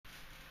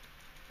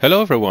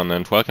Hello everyone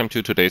and welcome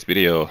to today's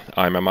video.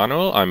 I'm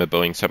Emmanuel, I'm a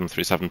Boeing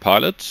 737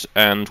 pilot,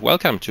 and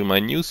welcome to my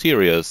new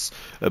series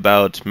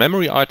about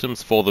memory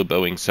items for the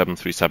Boeing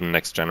 737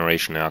 next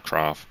generation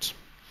aircraft.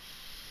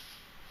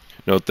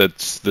 Note that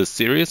this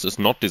series is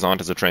not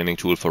designed as a training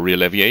tool for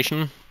real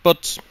aviation,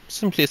 but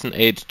simply as an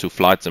aid to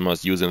flight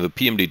simmers using the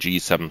PMDG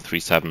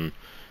 737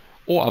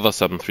 or other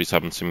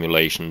 737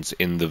 simulations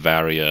in the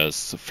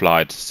various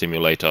flight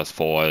simulators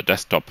for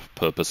desktop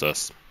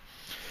purposes.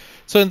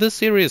 So in this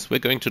series we're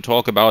going to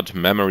talk about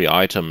memory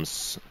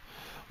items.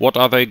 What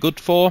are they good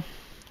for?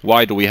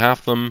 Why do we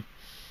have them?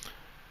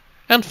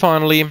 And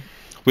finally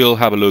we'll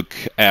have a look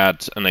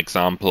at an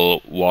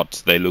example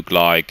what they look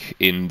like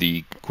in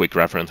the quick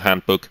reference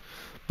handbook,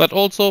 but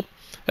also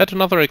at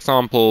another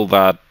example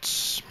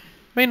that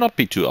may not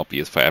be too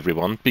obvious for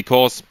everyone,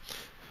 because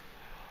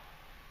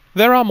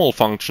there are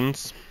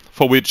malfunctions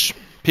for which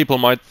people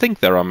might think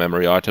there are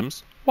memory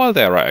items while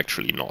there are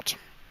actually not.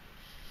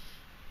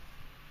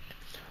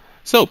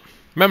 So,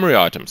 memory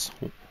items.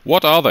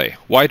 What are they?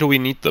 Why do we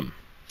need them?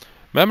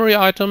 Memory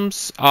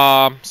items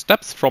are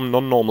steps from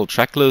non-normal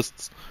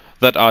checklists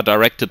that are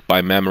directed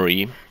by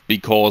memory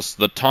because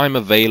the time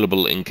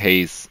available in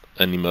case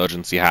an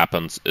emergency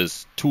happens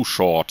is too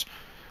short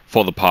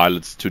for the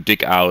pilots to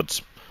dig out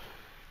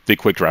the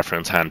quick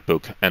reference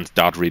handbook and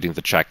start reading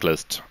the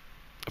checklist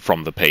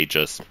from the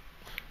pages.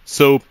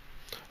 So,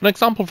 an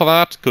example for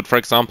that could, for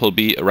example,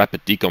 be a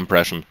rapid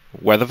decompression,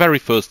 where the very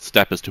first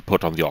step is to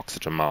put on the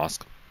oxygen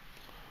mask.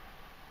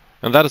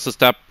 And that is a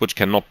step which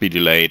cannot be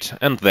delayed,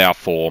 and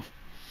therefore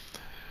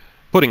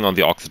putting on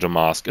the oxygen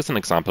mask is an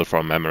example for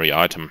a memory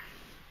item.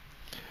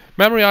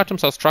 Memory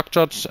items are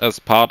structured as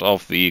part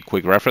of the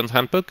quick reference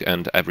handbook,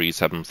 and every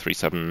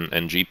 737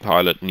 NG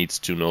pilot needs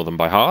to know them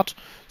by heart.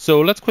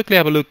 So let's quickly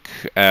have a look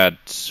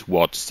at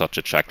what such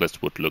a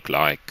checklist would look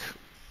like.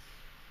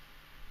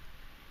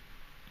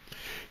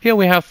 Here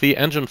we have the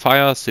engine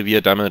fire,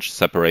 severe damage,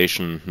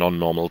 separation,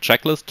 non-normal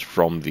checklist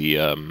from the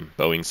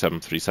Boeing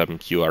 737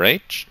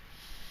 QRH.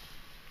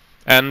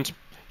 And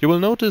you will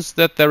notice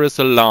that there is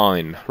a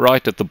line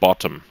right at the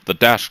bottom, the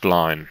dashed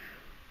line.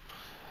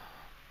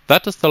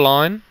 That is the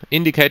line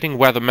indicating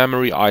where the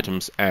memory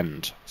items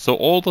end. So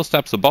all the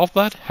steps above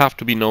that have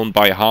to be known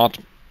by heart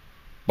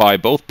by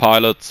both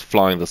pilots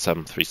flying the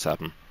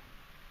 737.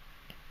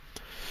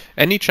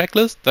 Any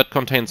checklist that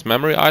contains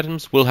memory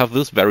items will have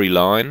this very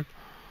line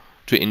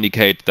to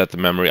indicate that the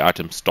memory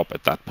items stop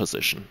at that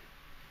position.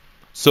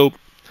 So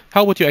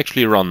how would you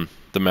actually run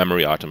the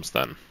memory items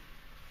then?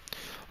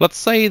 Let's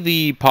say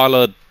the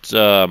pilot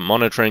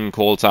monitoring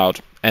calls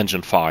out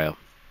engine fire.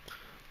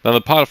 Then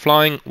the pilot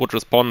flying would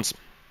respond,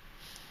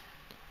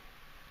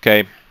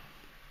 okay,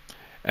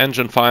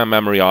 engine fire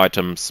memory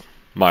items,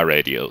 my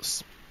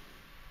radios.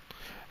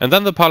 And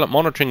then the pilot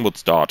monitoring would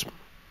start.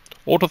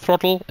 Auto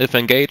throttle, if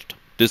engaged,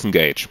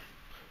 disengage.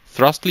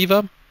 Thrust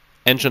lever,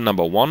 engine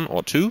number 1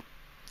 or 2,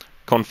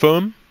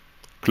 confirm,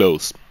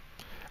 close.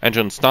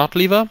 Engine start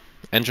lever,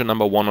 engine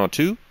number 1 or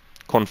 2,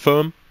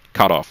 confirm,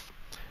 cut off.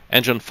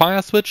 Engine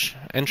fire switch,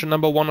 engine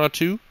number 1 or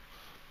 2,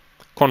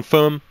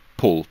 confirm,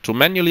 pull. To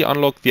manually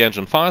unlock the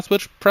engine fire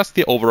switch, press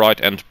the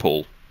override and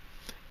pull.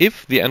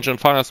 If the engine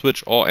fire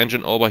switch or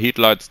engine overheat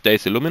light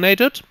stays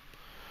illuminated,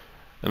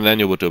 and then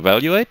you would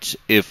evaluate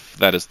if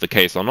that is the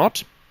case or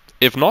not.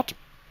 If not,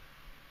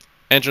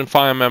 engine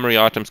fire memory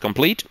items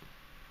complete.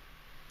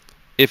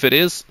 If it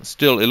is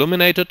still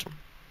illuminated,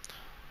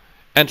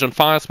 engine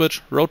fire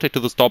switch, rotate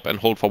to the stop and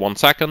hold for 1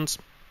 second.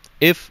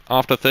 If,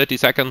 after 30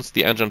 seconds,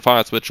 the engine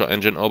fire switch or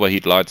engine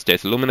overheat light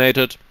stays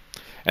illuminated,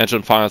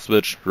 engine fire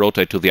switch,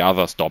 rotate to the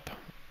other stop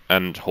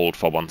and hold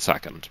for 1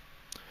 second.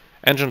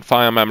 Engine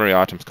fire memory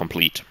items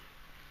complete.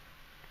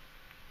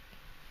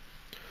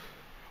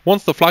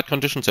 Once the flight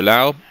conditions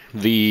allow,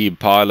 the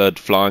pilot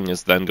flying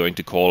is then going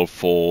to call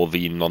for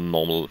the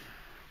non-normal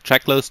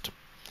checklist.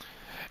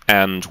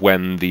 And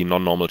when the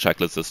non-normal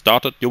checklist is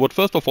started, you would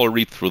first of all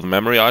read through the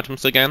memory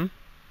items again.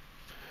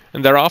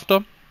 And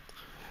thereafter,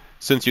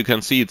 since you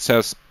can see it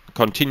says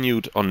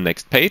continued on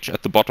next page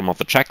at the bottom of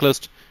the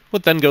checklist,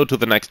 would then go to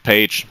the next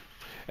page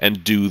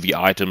and do the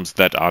items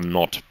that are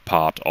not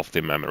part of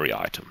the memory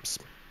items.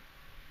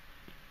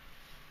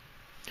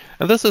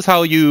 And this is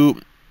how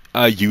you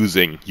are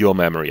using your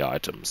memory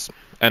items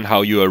and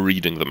how you are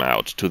reading them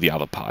out to the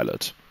other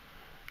pilot.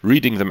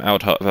 Reading them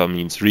out, however,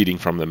 means reading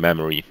from the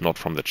memory, not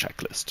from the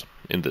checklist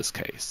in this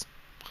case.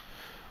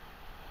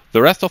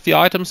 The rest of the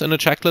items in a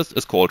checklist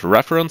is called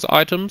reference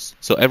items,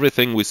 so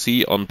everything we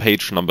see on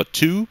page number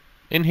 2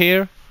 in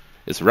here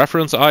is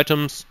reference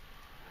items,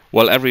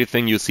 while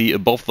everything you see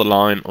above the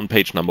line on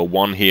page number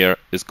 1 here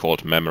is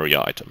called memory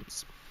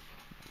items.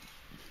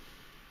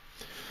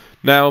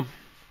 Now,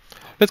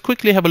 let's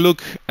quickly have a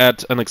look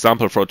at an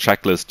example for a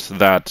checklist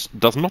that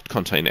does not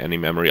contain any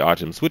memory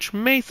items, which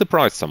may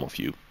surprise some of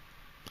you.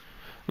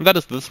 And that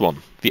is this one,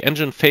 the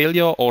engine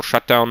failure or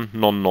shutdown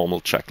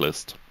non-normal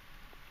checklist.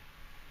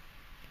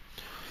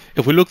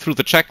 If we look through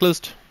the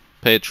checklist,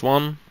 page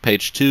 1,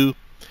 page 2,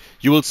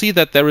 you will see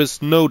that there is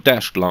no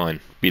dashed line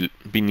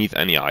beneath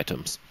any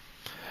items.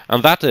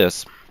 And that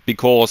is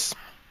because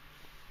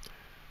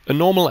A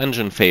normal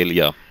engine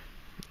failure,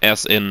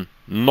 as in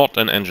not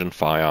an engine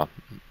fire,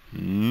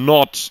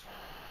 not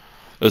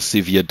a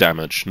severe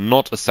damage,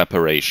 not a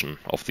separation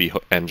of the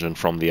engine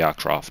from the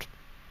aircraft.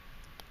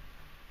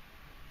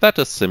 That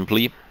is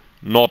simply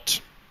not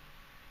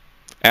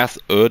as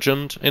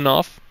urgent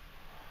enough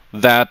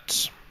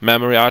that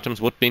memory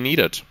items would be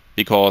needed,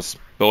 because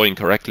Boeing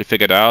correctly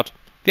figured out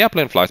the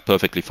airplane flies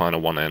perfectly fine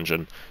on one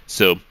engine.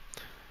 So,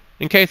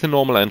 in case a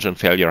normal engine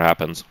failure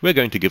happens, we're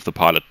going to give the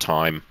pilot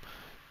time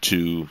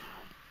to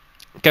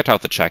get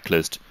out the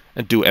checklist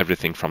and do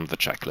everything from the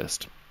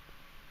checklist.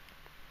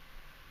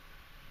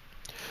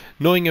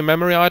 Knowing your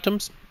memory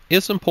items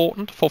is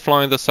important for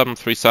flying the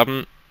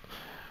 737.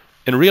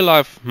 In real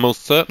life,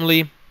 most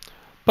certainly,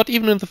 but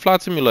even in the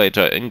flight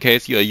simulator, in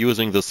case you are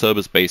using the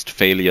service-based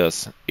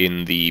failures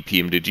in the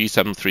PMDG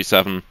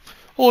 737,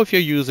 or if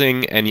you're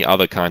using any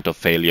other kind of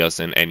failures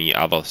in any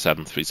other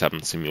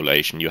 737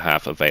 simulation you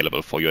have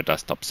available for your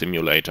desktop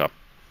simulator.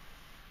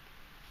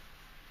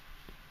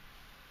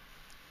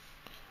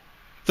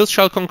 This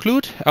shall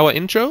conclude our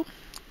intro,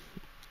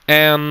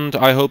 and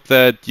I hope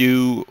that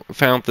you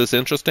found this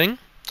interesting.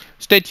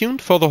 Stay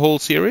tuned for the whole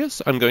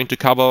series. I'm going to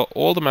cover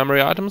all the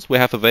memory items we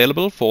have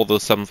available for the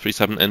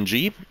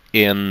 737NG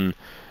in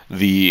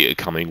the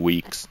coming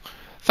weeks.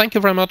 Thank you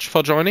very much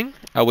for joining.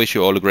 I wish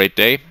you all a great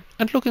day,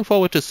 and looking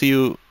forward to see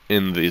you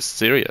in this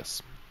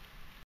series.